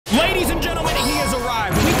Ladies and gentlemen, he has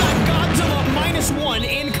arrived. We got Godzilla -1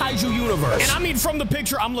 in Kaiju universe. And I mean, from the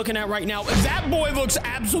picture I'm looking at right now, that boy looks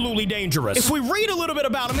absolutely dangerous. If we read a little bit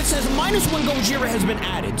about him, it says -1 Gojira has been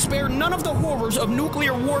added. Spare none of the horrors of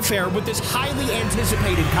nuclear warfare with this highly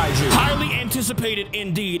anticipated Kaiju. Highly anticipated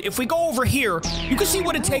indeed. If we go over here, you can see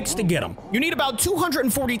what it takes to get him. You need about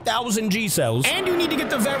 240,000 G cells, and you need to get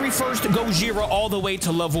the very first Gojira all the way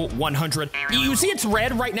to level 100. You see it's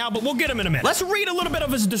red right now, but we'll get him in a minute. Let's read a little bit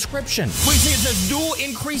of his description. We see it says dual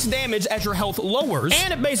increased damage as your health lowers,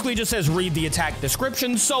 and it basically just says read the attack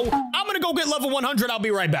description. So I'm gonna go get level 100. I'll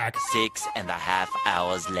be right back. 6.5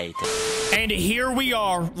 hours later. And here we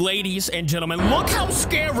are, ladies and gentlemen. Look how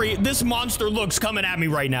scary this monster looks coming at me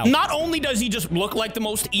right now. Not only does he just look like the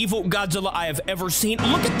most evil Godzilla I have ever seen,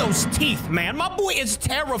 look at those teeth, man. My boy is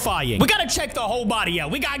terrifying. We gotta check the whole body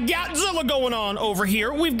out. We got Godzilla going on over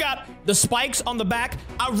here. We've got the spikes on the back.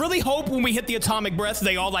 I really hope when we hit the atomic breath,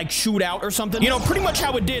 they all like shoot out or something. You know, pretty much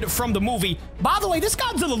how it did from the movie. By the way, this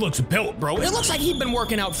Godzilla looks built, bro. It looks like he's been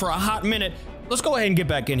working out for a hot minute. Let's go ahead and get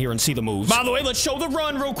back in here and see the moves. By the way, let's show the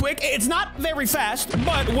run real quick. It's not very fast,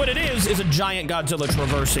 but what it is a giant Godzilla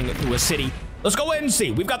traversing through a city. Let's go ahead and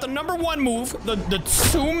see. We've got the #1 move, the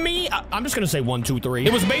Tsumi. I'm just gonna say 1, 2, 3.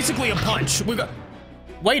 It was basically a punch. We've got...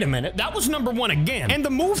 Wait a minute, that was #1 again. And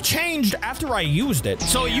the move changed after I used it.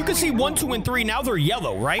 So you can see 1, 2, and 3, now they're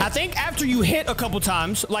yellow, right? I think after you hit a couple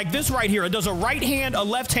times, like this right here, it does a right hand, a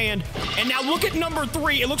left hand, and now look at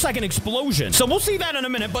 #3, it looks like an explosion. So we'll see that in a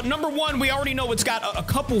minute, but #1, we already know it's got a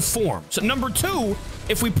couple forms. So #2,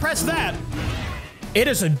 if we press that, it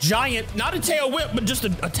is a giant, not a tail whip, but just a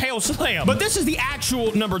tail slam. But this is the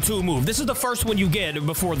actual #2 move. This is the first one you get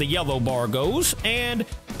before the yellow bar goes, and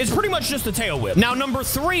it's pretty much just a tail whip. Now,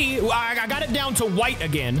 #3, I got it down to white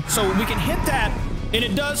again, so we can hit that, and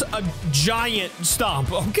it does a giant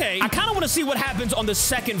stomp. Okay, I kind of want to see what happens on the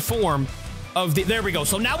second form of the, there we go.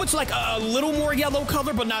 So now it's like a little more yellow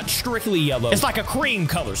color, but not strictly yellow. It's like a cream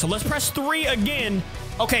color. So let's press 3 again.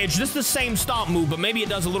 Okay, it's just the same stomp move, but maybe it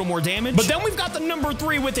does a little more damage. But then we've got the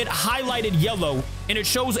 #3 with it highlighted yellow, and it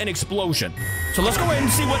shows an explosion. So let's go ahead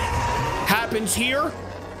and see what happens here.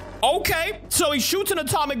 Okay, so he shoots an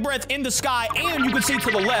atomic breath in the sky, and you can see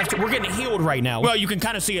to the left, we're getting healed right now. Well, you can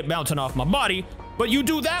kind of see it bouncing off my body, but you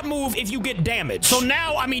do that move if you get damaged. So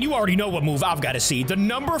now, I mean, you already know what move I've got to see. The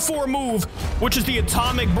 #4 move, which is the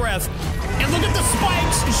atomic breath. And look at the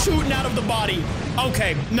spikes shooting out of the body.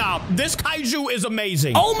 Okay, nah, this Kaiju is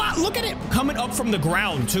amazing. Oh my, look at it coming up from the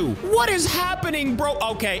ground too. What is happening, bro?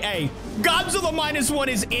 Okay, hey, Godzilla -1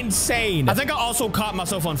 is insane. I think I also caught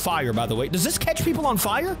myself on fire, by the way. Does this catch people on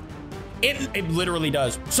fire? It literally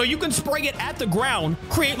does. So you can spray it at the ground,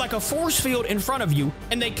 create like a force field in front of you,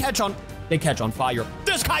 and they catch on fire.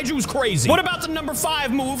 This Kaiju's crazy. What about the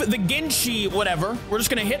 #5 move, the Genshi whatever? We're just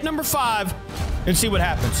gonna hit #5 and see what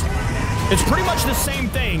happens. It's pretty much the same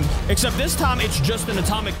thing, except this time it's just an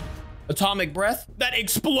atomic breath that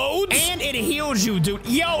explodes and it heals you, dude.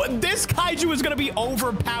 Yo, this Kaiju is gonna be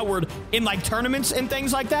overpowered in like tournaments and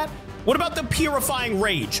things like that. What about the purifying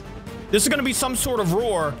rage? This is gonna be some sort of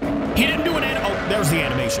roar. He didn't do oh, there's the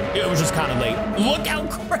animation. It was just kind of late. Look how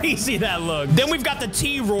crazy that looked. Then we've got the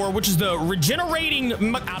T roar, which is the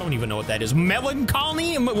regenerating, I don't even know what that is.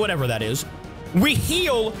 Melancholy, whatever that is. We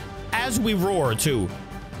heal as we roar too.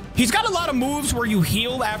 He's got a lot of moves where you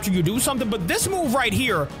heal after you do something, but this move right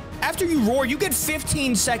here, after you roar, you get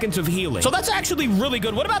 15 seconds of healing. So that's actually really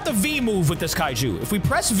good. What about the V move with this Kaiju? If we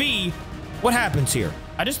press V, what happens here?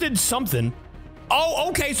 I just did something. Oh,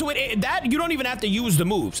 okay, so that you don't even have to use the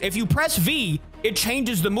moves. If you press V, it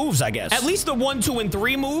changes the moves, I guess. At least the 1, 2, and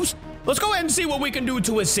 3 moves. Let's go ahead and see what we can do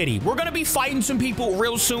to a city. We're gonna be fighting some people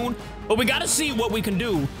real soon, but we gotta see what we can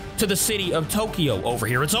do to the city of Tokyo over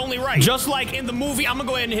here. It's only right. Just like in the movie, I'm gonna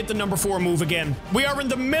go ahead and hit the #4 move again. We are in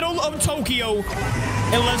the middle of Tokyo,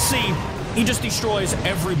 and let's see. He just destroys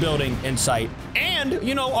every building in sight. And,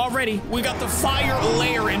 you know, already, we got the fire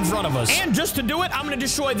layer in front of us. And just to do it, I'm gonna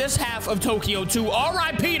destroy this half of Tokyo too.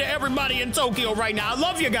 RIP to everybody in Tokyo right now. I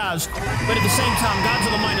love you guys. But at the same time,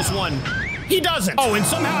 Godzilla -1, he doesn't. Oh, and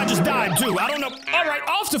somehow I just died too. I don't know. All right,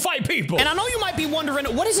 off to fight people. And I know you might be wondering,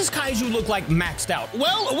 what does this Kaiju look like maxed out?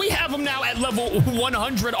 Well, we have him now at level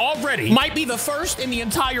 100 already. Might be the first in the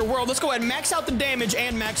entire world. Let's go ahead and max out the damage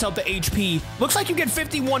and max out the HP. Looks like you get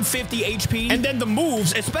 5150 HP. And then the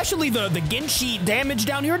moves, especially the Genshi damage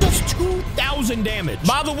down here, does 2,000 damage.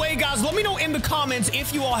 By the way, guys, let me know in the comments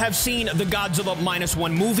if you all have seen the Godzilla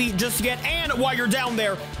 -1 movie just yet. And while you're down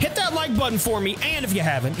there, hit that like button for me. And if you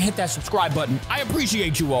haven't, hit that subscribe button button. I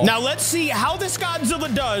appreciate you all. Now, let's see how this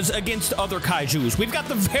Godzilla does against other Kaijus. We've got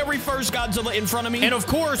the very first Godzilla in front of me. And of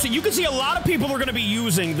course, you can see a lot of people are going to be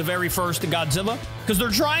using the very first Godzilla because they're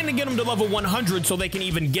trying to get him to level 100 so they can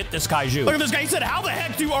even get this Kaiju. Look at this guy. He said, how the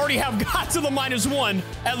heck do you already have Godzilla -1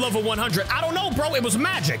 at level 100? I don't know, bro. It was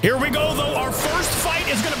magic. Here we go, though. Our first fight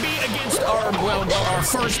is going to be against our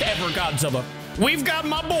first ever Godzilla. We've got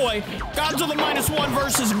my boy, Godzilla -1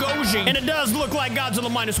 versus Goji. And it does look like Godzilla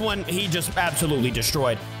 -1, he just absolutely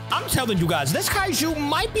destroyed. I'm telling you guys, this Kaiju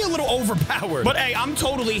might be a little overpowered. But hey, I'm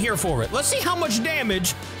totally here for it. Let's see how much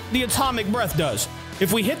damage the atomic breath does.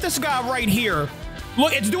 If we hit this guy right here,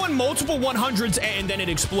 look, it's doing multiple 100s and then it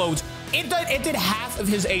explodes. It did half of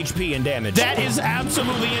his HP in damage. That is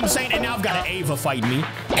absolutely insane. And now I've got an Ava fighting me.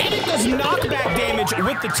 And it does knockback damage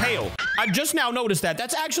with the tail. I just now noticed that.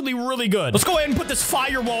 That's actually really good. Let's go ahead and put this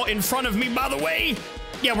firewall in front of me, by the way.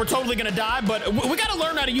 Yeah, we're totally gonna die, but we gotta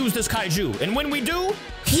learn how to use this Kaiju. And when we do,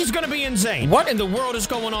 he's gonna be insane. What in the world is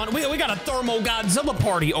going on? We got a thermal Godzilla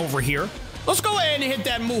party over here. Let's go ahead and hit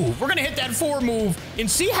that move. We're gonna hit that 4 move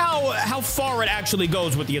and see how far it actually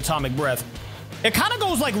goes with the atomic breath. It kind of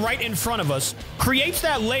goes like right in front of us, creates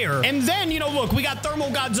that layer, and then, you know, look, we got Thermal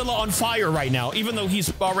Godzilla on fire right now, even though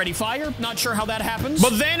he's already fire. Not sure how that happens.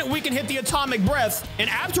 But then we can hit the atomic breath, and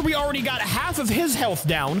after we already got half of his health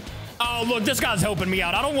down, oh, look, this guy's helping me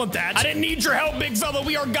out. I don't want that. I didn't need your help, big fella.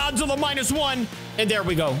 We are Godzilla -1, and there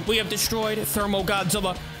we go. We have destroyed Thermal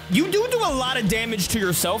Godzilla. You do a lot of damage to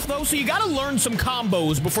yourself, though, so you got to learn some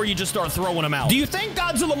combos before you just start throwing them out. Do you think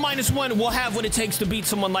Godzilla -1 will have what it takes to beat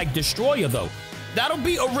someone like Destroyer, though? That'll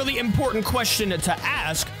be a really important question to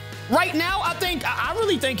ask. Right now, I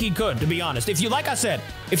really think he could, to be honest. Like I said,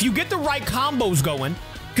 if you get the right combos going,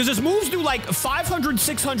 because his moves do like 500,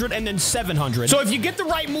 600, and then 700. So if you get the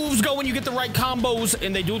right moves going, you get the right combos,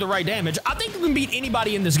 and they do the right damage, I think you can beat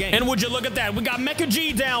anybody in this game. And would you look at that? We got Mecha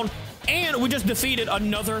G down, and we just defeated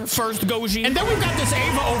another first Goji. And then we've got this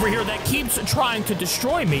Ava over here that keeps trying to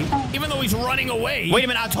destroy me, even though he's running away. Wait a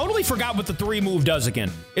minute, I totally forgot what the 3 move does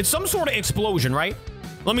again. It's some sort of explosion, right?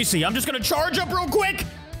 Let me see. I'm just gonna charge up real quick.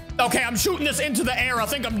 Okay, I'm shooting this into the air. I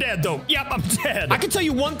think I'm dead, though. Yep, I'm dead. I can tell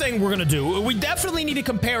you one thing we're gonna do. We definitely need to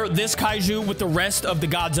compare this Kaiju with the rest of the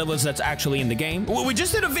Godzillas that's actually in the game. We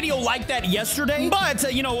just did a video like that yesterday,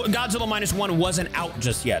 but, you know, Godzilla -1 wasn't out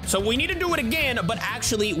just yet. So we need to do it again, but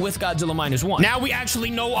actually with Godzilla -1. Now we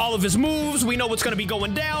actually know all of his moves. We know what's gonna be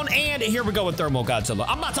going down, and here we go with Thermal Godzilla.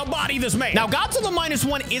 I'm about to body this man. Now, Godzilla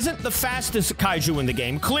 -1 isn't the fastest Kaiju in the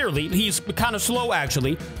game. Clearly, he's kind of slow,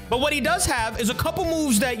 actually. But what he does have is a couple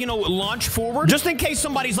moves that, you know, launch forward, just in case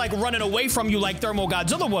somebody's like running away from you like Thermal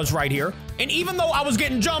Godzilla was right here. And even though I was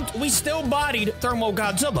getting jumped, we still bodied Thermal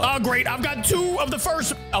Godzilla. Oh, great. I've got 2 of the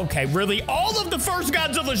first. Okay, really? All of the first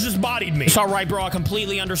Godzillas just bodied me. It's all right, bro. I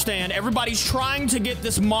completely understand. Everybody's trying to get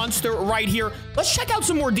this monster right here. Let's check out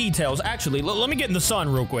some more details. Actually, let me get in the sun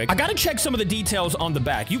real quick. I got to check some of the details on the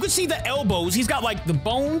back. You can see the elbows. He's got like the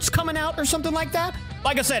bones coming out or something like that.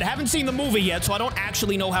 Like I said, haven't seen the movie yet, so I don't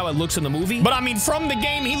actually know how it looks in the movie. But I mean, from the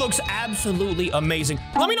game, he looks absolutely amazing.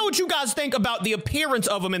 Let me know what you guys think about the appearance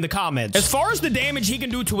of him in the comments. As far as the damage he can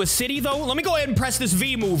do to a city, though, let me go ahead and press this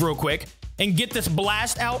V move real quick and get this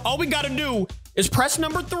blast out. All we got to do is press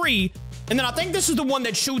number 3, and then I think this is the one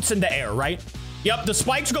that shoots in the air, right? Yep, the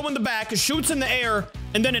spikes go in the back, it shoots in the air,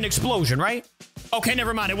 and then an explosion, right? Okay,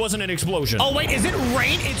 never mind. It wasn't an explosion. Oh, wait, is it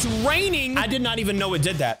rain? It's raining. I did not even know it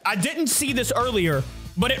did that. I didn't see this earlier,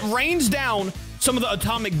 but it rains down some of the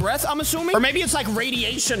atomic breath, I'm assuming. Or maybe it's like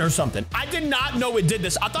radiation or something. I did not know it did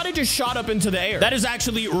this. I thought it just shot up into the air. That is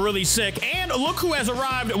actually really sick. And look who has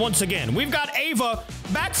arrived once again. We've got Ava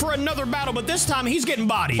back for another battle, but this time he's getting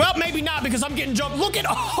bodied. Well, maybe not because I'm getting jumped. Look at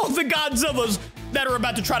all the Godzillas that are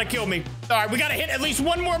about to try to kill me. All right, we got to hit at least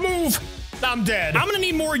one more move. I'm dead. I'm gonna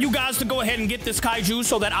need more of you guys to go ahead and get this Kaiju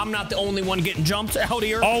so that I'm not the only one getting jumped out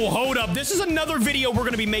here. Oh, hold up. This is another video we're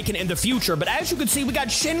gonna be making in the future, but as you can see, we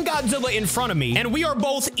got Shin Godzilla in front of me, and we are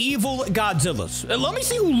both evil Godzillas. Let me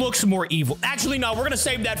see who looks more evil. Actually, no, we're gonna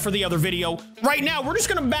save that for the other video. Right now, we're just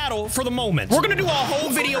gonna battle for the moment. We're gonna do a whole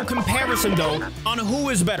video comparison, though, on who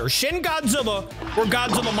is better, Shin Godzilla or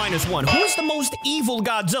Godzilla -1. Who is the most evil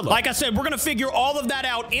Godzilla? Like I said, we're gonna figure all of that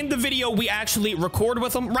out in the video we actually record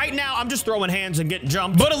with them. Right now, I'm just throwing hands and getting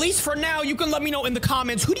jumped. But at least for now, you can let me know in the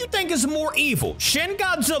comments, who do you think is more evil, Shin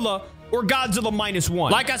Godzilla or Godzilla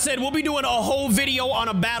 -1? Like I said, we'll be doing a whole video on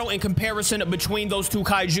a battle in comparison between those two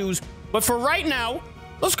Kaijus. But for right now,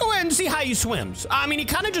 Let's go ahead and see how he swims. I mean, he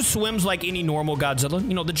kind of just swims like any normal Godzilla.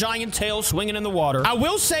 You know, the giant tail swinging in the water. I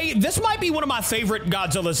will say, this might be one of my favorite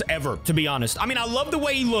Godzillas ever, to be honest. I mean, I love the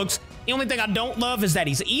way he looks. The only thing I don't love is that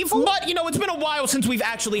he's evil. But, you know, it's been a while since we've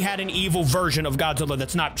actually had an evil version of Godzilla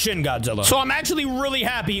that's not Shin Godzilla. So I'm actually really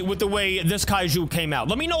happy with the way this Kaiju came out.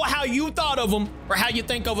 Let me know how you thought of him or how you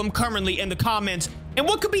think of him currently in the comments. And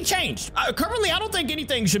what could be changed? Currently, I don't think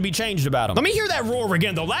anything should be changed about him. Let me hear that roar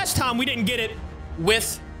again, though. Last time we didn't get it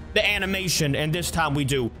with the animation, and this time we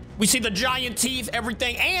do. We see the giant teeth,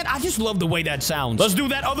 everything, and I just love the way that sounds. Let's do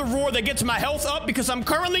that other roar that gets my health up because I'm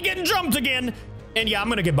currently getting jumped again. And yeah, I'm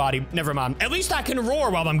gonna get bodied. Never mind. At least I can roar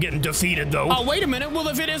while I'm getting defeated, though. Oh, wait a minute. Well,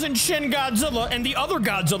 if it isn't Shin Godzilla and the other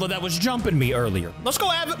Godzilla that was jumping me earlier. Let's go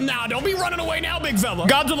have it. Nah, don't be running away now, big fella.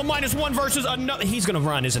 Godzilla -1 versus another. He's gonna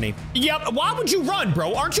run, isn't he? Yep. Why would you run,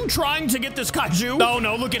 bro? Aren't you trying to get this Kaiju? Oh,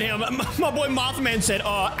 no. Look at him. My boy Mothman said,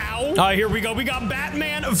 ow. All right, here we go. We got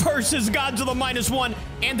Batman versus Godzilla -1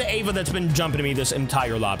 and the Ava that's been jumping me this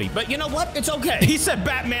entire lobby. But you know what? It's okay. He said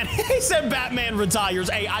Batman. He said Batman retires.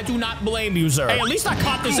 Hey, I do not blame you, sir. Hey, at least I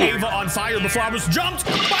caught this Ava on fire before I was jumped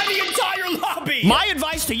by the entire lobby. My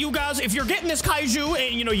advice to you guys, if you're getting this Kaiju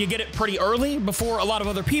and, you know, you get it pretty early before a lot of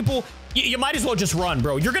other people, you might as well just run,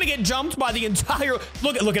 bro. You're gonna get jumped by the entire...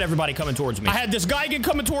 Look at everybody coming towards me. I had this guy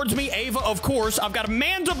coming towards me, Ava, of course. I've got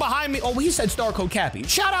Amanda behind me. Oh, he said Starcode Capi.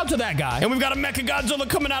 Shout out to that guy. And we've got a Mecha Godzilla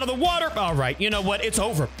coming out of the water. All right, you know what? It's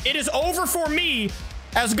over. It is over for me.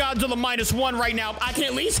 As Godzilla -1 right now. I can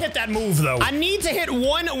at least hit that move, though. I need to hit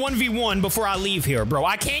 1v1 before I leave here, bro.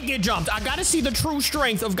 I can't get jumped. I gotta see the true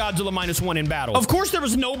strength of Godzilla -1 in battle. Of course, there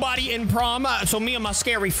was nobody in prom, so me and my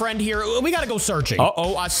scary friend here, we gotta go searching.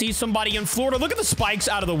 Uh-oh, I see somebody in Florida. Look at the spikes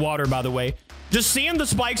out of the water, by the way. Just seeing the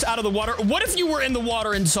spikes out of the water. What if you were in the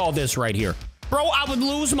water and saw this right here? Bro, I would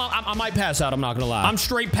lose my... I might pass out, I'm not gonna lie. I'm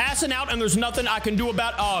straight passing out, and there's nothing I can do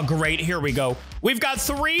about... Oh, great, here we go. We've got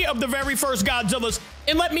 3 of the very first Godzillas,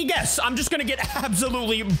 and let me guess, I'm just gonna get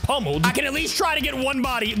absolutely pummeled. I can at least try to get one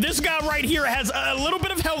body. This guy right here has a little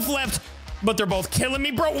bit of health left, but they're both killing me,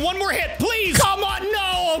 bro. One more hit, please. Come on,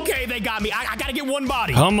 no. Okay, they got me. I gotta get one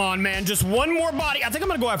body. Come on, man, just one more body. I think I'm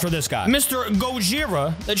gonna go after this guy. Mr.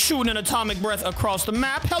 Godzilla, that's shooting an atomic breath across the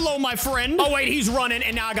map. Hello, my friend. Oh, wait, he's running,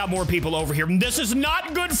 and now I got more people over here. This is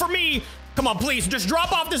not good for me. Come on, please, just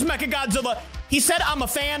drop off this Mecha Godzilla. He said I'm a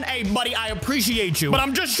fan. Hey, buddy, I appreciate you, but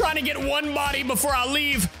I'm just trying to get one body before I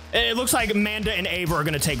leave. It looks like Amanda and Ava are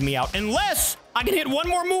gonna take me out, unless I can hit one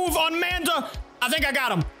more move on Amanda. I think I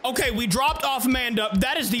got him. Okay, we dropped off Amanda.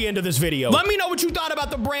 That is the end of this video. Let me know what you thought about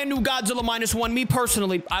the brand new Godzilla -1. Me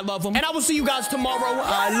personally, I love him. And I will see you guys tomorrow.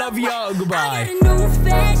 I love y'all. Goodbye.